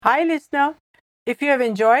Hi, listener. If you have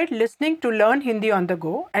enjoyed listening to Learn Hindi on the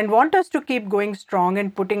go and want us to keep going strong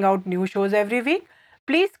and putting out new shows every week,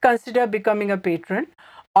 please consider becoming a patron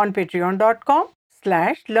on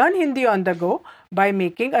patreon.com/Learn Hindi on the go by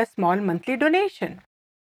making a small monthly donation.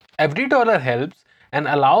 Every dollar helps and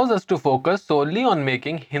allows us to focus solely on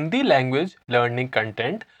making Hindi language learning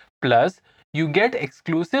content. Plus, you get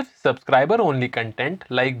exclusive subscriber only content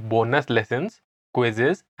like bonus lessons,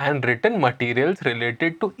 quizzes, and written materials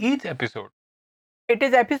related to each episode. It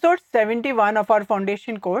is episode 71 of our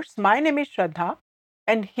foundation course. My name is Shraddha,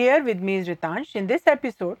 and here with me is Ritansh. In this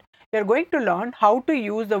episode, we are going to learn how to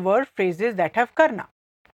use the word phrases that have karna.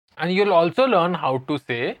 And you'll also learn how to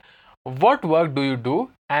say, "What work do you do?"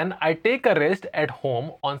 and "I take a rest at home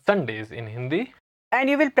on Sundays" in Hindi.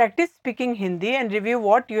 And you will practice speaking Hindi and review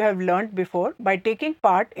what you have learned before by taking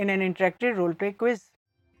part in an interactive role play quiz.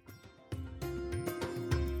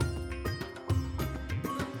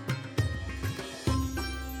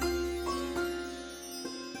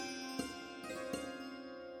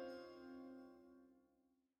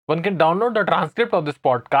 One can download the transcript of this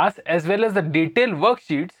podcast as well as the detailed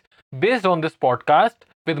worksheets based on this podcast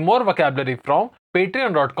with more vocabulary from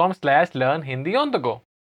patreon.com/learn Hindi on the go.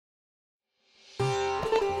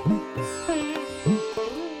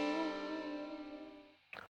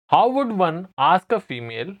 How would one ask a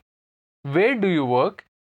female, "Where do you work?"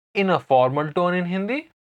 in a formal tone in Hindi?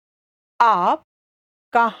 आप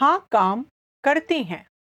कहाँ काम करती हैं?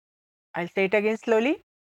 I'll say it again slowly.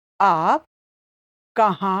 आप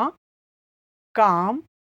कहाँ काम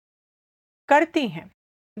करती हैं?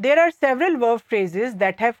 There are several verb phrases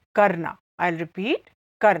that have karna. I'll repeat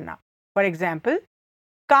karna. For example,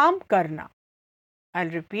 काम करना.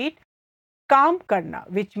 I'll repeat काम करना,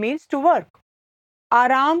 which means to work.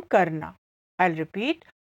 आराम करना. I'll repeat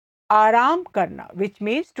आराम करना, which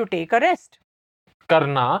means to take a rest.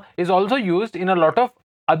 Karna is also used in a lot of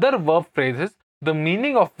other verb phrases, the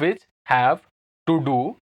meaning of which have to do.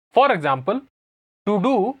 For example, to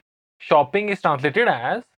do shopping is translated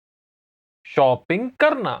as shopping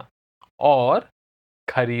karna or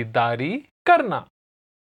खरीदारी करना.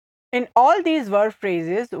 In all these verb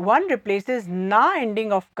phrases, one replaces na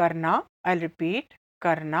ending of karna, I'll repeat,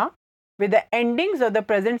 karna, with the endings of the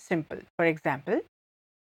present simple. For example,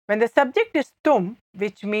 when the subject is tum,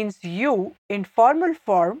 which means you, in formal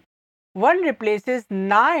form, one replaces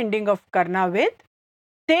na ending of karna with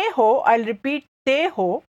te ho, I'll repeat te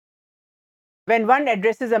ho, when one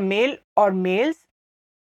addresses a male or males,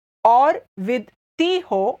 or with ti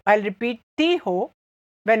ho, I'll repeat ti ho,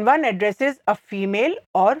 when one addresses a female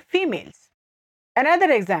or females.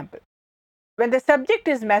 Another example, when the subject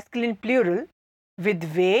is masculine plural with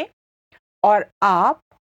ve or aap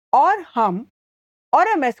or hum or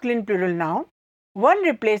a masculine plural noun, one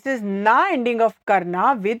replaces na ending of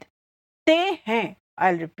karna with te hain.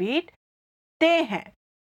 I'll repeat, te hain.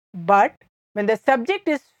 But when the subject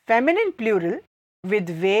is feminine plural with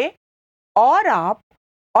ve or aap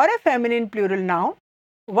or a feminine plural noun,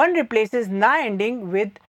 one replaces na ending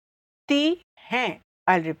with ti hain.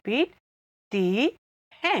 I'll repeat, ti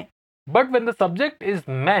hain. But when the subject is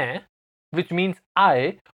मैं, which means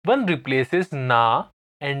I, one replaces na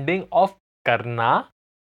ending of karna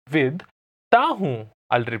with ta हूं.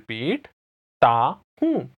 I'll repeat, ta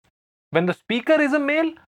हूं. When the speaker is a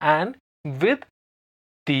male and with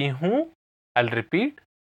ती हूं, I'll repeat,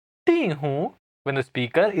 ती हूं when the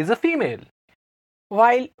speaker is a female.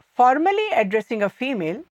 While formally addressing a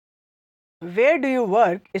female, where do you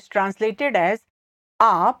work is translated as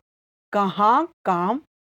आप कहाँ काम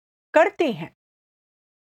करते हैं?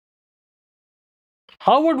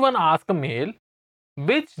 How would one ask a male,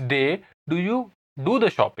 "Which day do you do the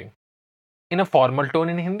shopping?" in a formal tone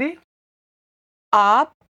in Hindi?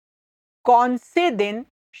 आप कौन से दिन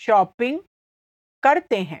shopping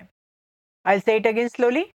करते हैं? I'll say it again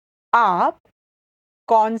slowly. आप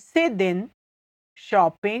कौन से दिन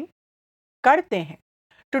शॉपिंग करते हैं?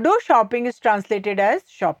 To do shopping is translated as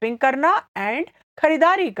shopping करना and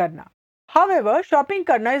खरीदारी करना. However, shopping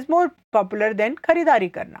करना is more popular than खरीदारी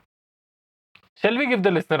करना. Shall we give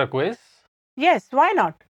the listener a quiz? Yes, why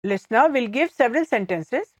not? Listener will give several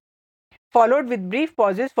sentences followed with brief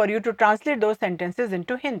pauses for you to translate those sentences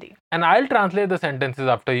into Hindi. And I'll translate the sentences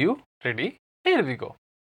after you. Ready? Here we go.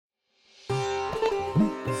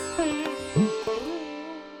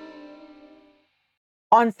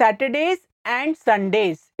 On Saturdays and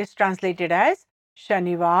Sundays is translated as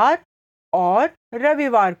शनिवार और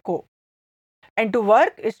रविवार को. And to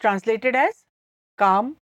work is translated as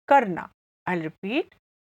काम करना. I'll repeat,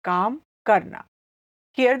 काम करना.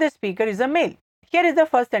 Here the speaker is a male. Here is the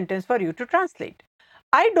first sentence for you to translate.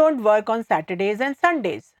 I don't work on Saturdays and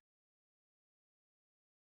Sundays.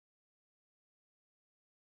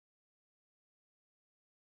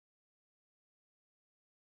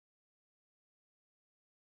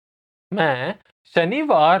 मैं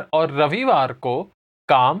शनिवार और रविवार को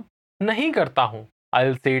काम नहीं करता हूँ।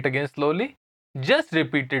 I'll say it again slowly. Just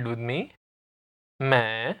repeat it with me.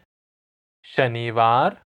 मैं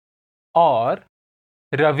शनिवार और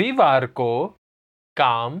रविवार को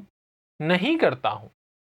काम नहीं करता हूँ।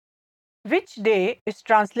 Which day is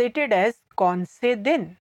translated as कौन से दिन?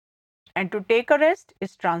 And to take a rest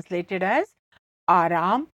is translated as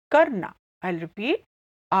आराम करना. I'll repeat,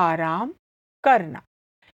 आराम करना.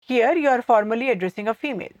 Here you are formally addressing a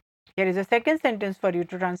female. Here is a second sentence for you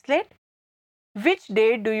to translate. Which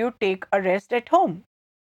day do you take a rest at home?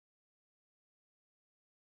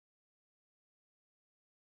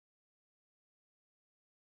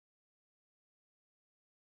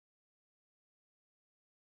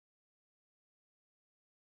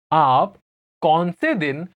 आप कौन से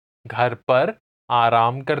दिन घर पर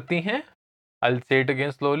आराम करती हैं? I'll say it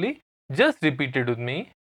again slowly. Just repeat it with me.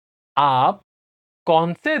 आप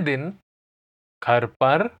कौन से दिन घर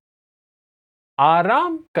पर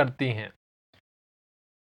आराम करती हैं?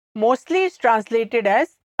 Mostly is translated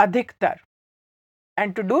as अधिकतर.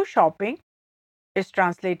 And to do shopping is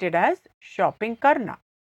translated as shopping karna.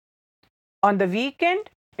 On the weekend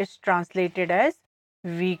is translated as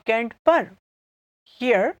weekend par.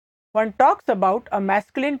 Here one talks about a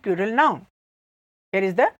masculine plural noun. Here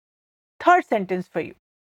is the third sentence for you.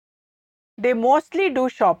 They mostly do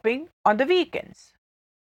shopping on the weekends.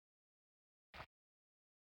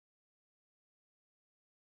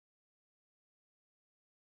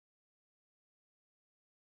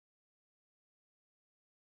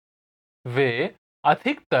 वे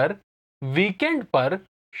अधिकतर weekend पर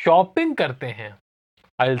shopping करते हैं।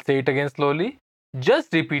 I'll say it again slowly.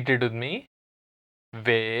 Just repeat it with me.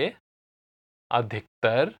 वे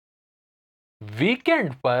अधिकतर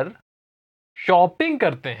weekend पर shopping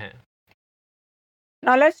करते हैं।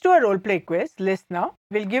 Now let's do a role play quiz. Listener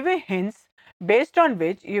will give you hints based on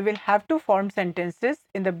which you will have to form sentences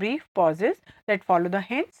in the brief pauses that follow the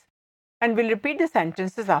hints and will repeat the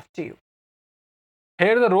sentences after you.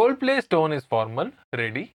 Here the role play tone is formal.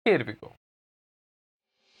 Ready? Here we go.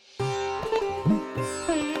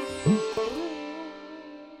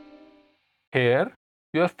 Here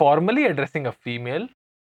you are formally addressing a female.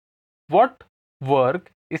 What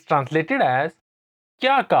work is translated as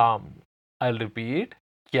क्या काम? I'll repeat.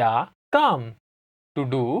 क्या काम? To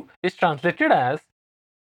do is translated as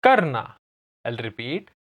करना. I'll repeat.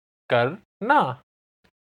 करना.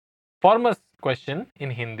 Formal question in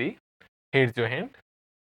Hindi. Here's your hint.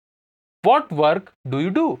 What work do you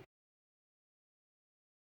do?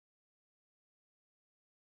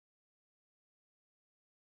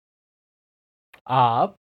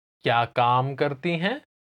 आप क्या काम करती हैं?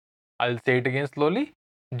 I'll say it again slowly.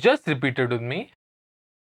 Just repeat it with me.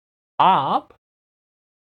 आप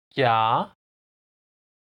क्या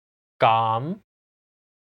काम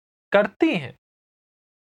करती हैं?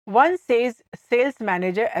 One says sales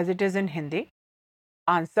manager as it is in Hindi.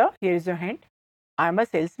 Answer, here is your hint. I am a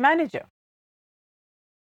sales manager.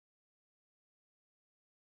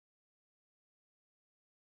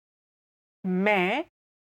 मैं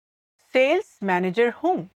सेल्स मैनेजर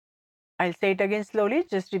हूँ. I'll say it again slowly.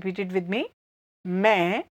 Just repeat it with me.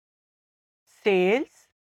 मैं sales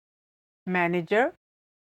manager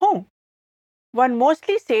हूँ. One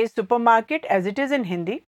mostly says supermarket as it is in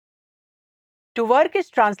Hindi. To work is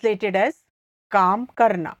translated as काम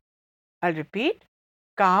करना. I'll repeat.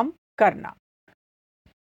 काम करना.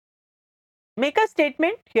 Make a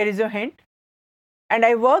statement. Here is your hint. And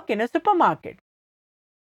I work in a supermarket.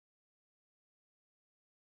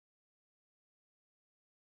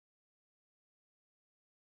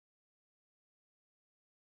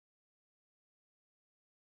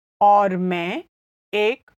 और मैं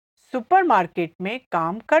एक supermarket में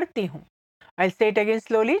काम करती हूँ. I'll say it again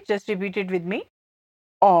slowly. Just repeat it with me.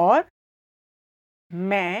 और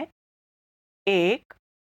मैं एक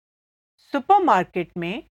सुपरमार्केट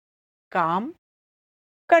में काम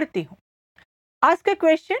करती हूँ. Ask a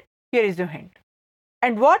question. Here is your hint.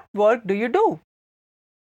 And what work do you do?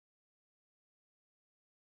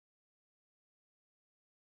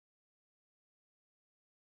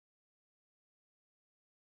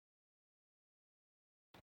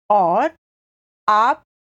 और आप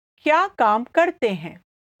क्या काम करते हैं?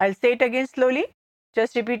 I'll say it again slowly.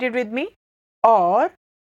 Just repeat it with me. और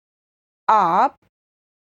आप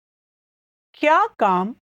क्या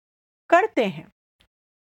काम करते हैं?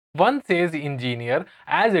 One says engineer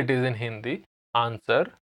as it is in Hindi. Answer.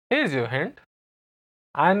 Here's your hint.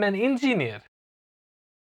 I'm an engineer.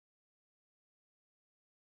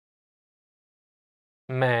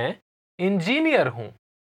 मैं इंजीनियर हूं.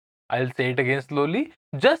 I'll say it again slowly.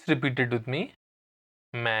 Just repeat it with me.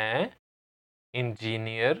 मैं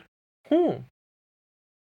engineer हूं.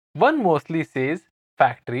 One mostly says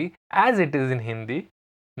factory as it is in Hindi.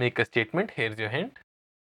 Make a statement. Here's your hint.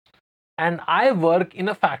 And I work in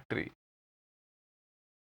a factory.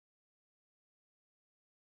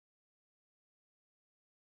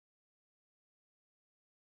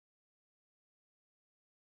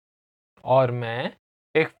 और मैं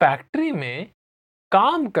एक factory में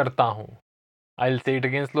काम करता हूं. I'll say it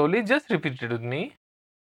again slowly. Just repeat it with me.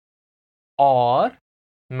 और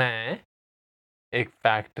मैं एक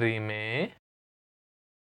फैक्ट्री में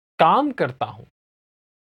काम करता हूं.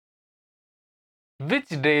 Which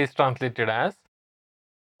day is translated as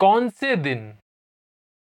कौन से दिन.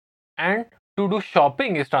 And to do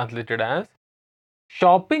shopping is translated as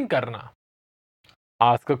shopping करना.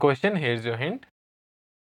 Ask a question. Here's your hint.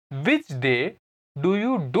 Which day do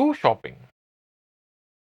you do shopping?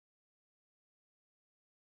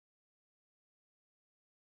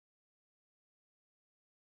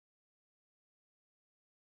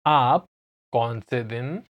 आप कौन से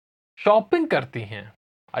दिन शॉपिंग करती हैं?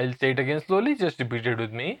 I'll say it again slowly. Just repeat it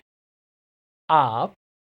with me. आप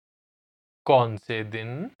कौन से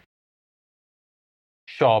दिन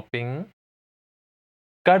शॉपिंग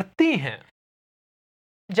करती हैं?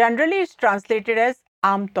 Generally, it's translated as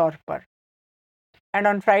आम तौर पर. And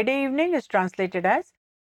on Friday evening is translated as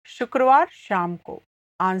शुक्रवार शाम को.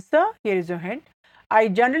 Answer, here is your hint. I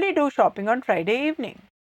generally do shopping on Friday evening.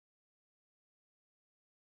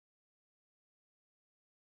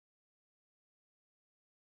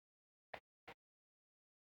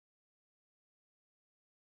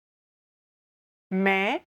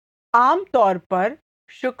 मैं आम तौर पर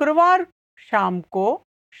शुक्रवार शाम को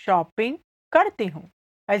शॉपिंग करती हूँ.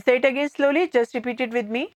 I'll say it again slowly. Just repeat it with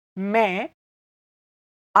me. मैं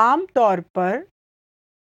आम तौर पर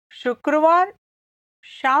शुक्रवार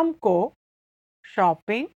शाम को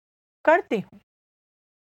शॉपिंग करती हूँ.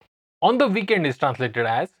 On the weekend is translated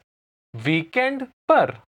as weekend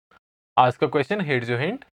par. Ask a question. Here's your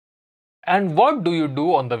hint. And what do you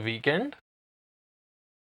do on the weekend?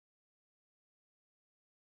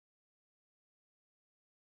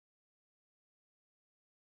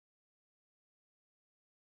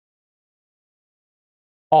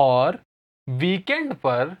 और वीकेंड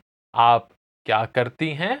पर आप क्या करती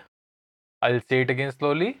हैं? I'll say it again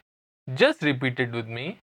slowly. Just repeat it with me.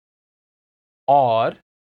 और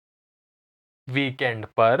weekend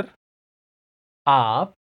पर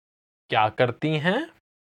आप क्या करती हैं?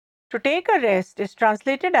 To take a rest is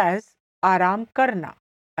translated as आराम करना.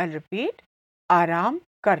 I'll repeat. आराम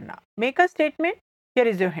करना. Make a statement. Here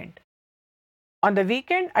is your hint. On the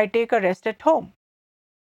weekend, I take a rest at home.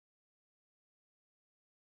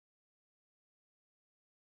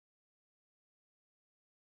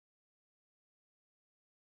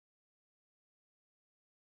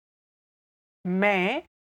 मैं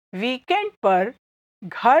वीकेंड पर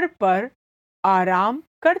घर पर आराम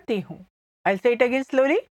करती हूँ. I'll say it again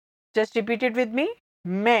slowly. Just repeat it with me.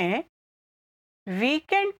 मैं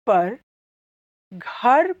वीकेंड पर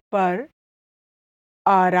घर पर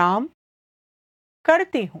आराम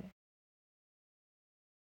करती हूँ.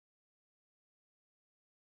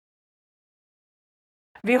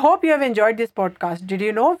 We hope you have enjoyed this podcast. Did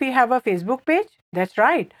you know we have a Facebook page? That's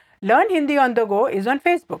right. Learn Hindi on the Go is on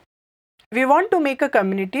Facebook. We want to make a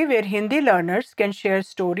community where Hindi learners can share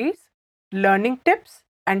stories, learning tips,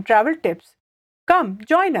 and travel tips. Come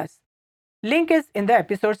join us. Link is in the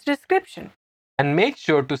episode's description. And make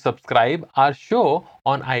sure to subscribe our show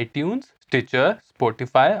on iTunes, Stitcher,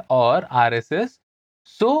 Spotify, or RSS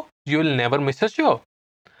so you'll never miss a show.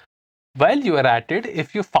 While you are at it,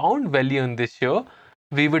 if you found value in this show,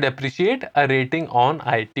 we would appreciate a rating on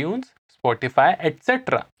iTunes, Spotify,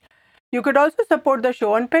 etc. You could also support the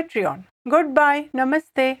show on Patreon. Goodbye.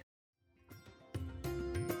 Namaste.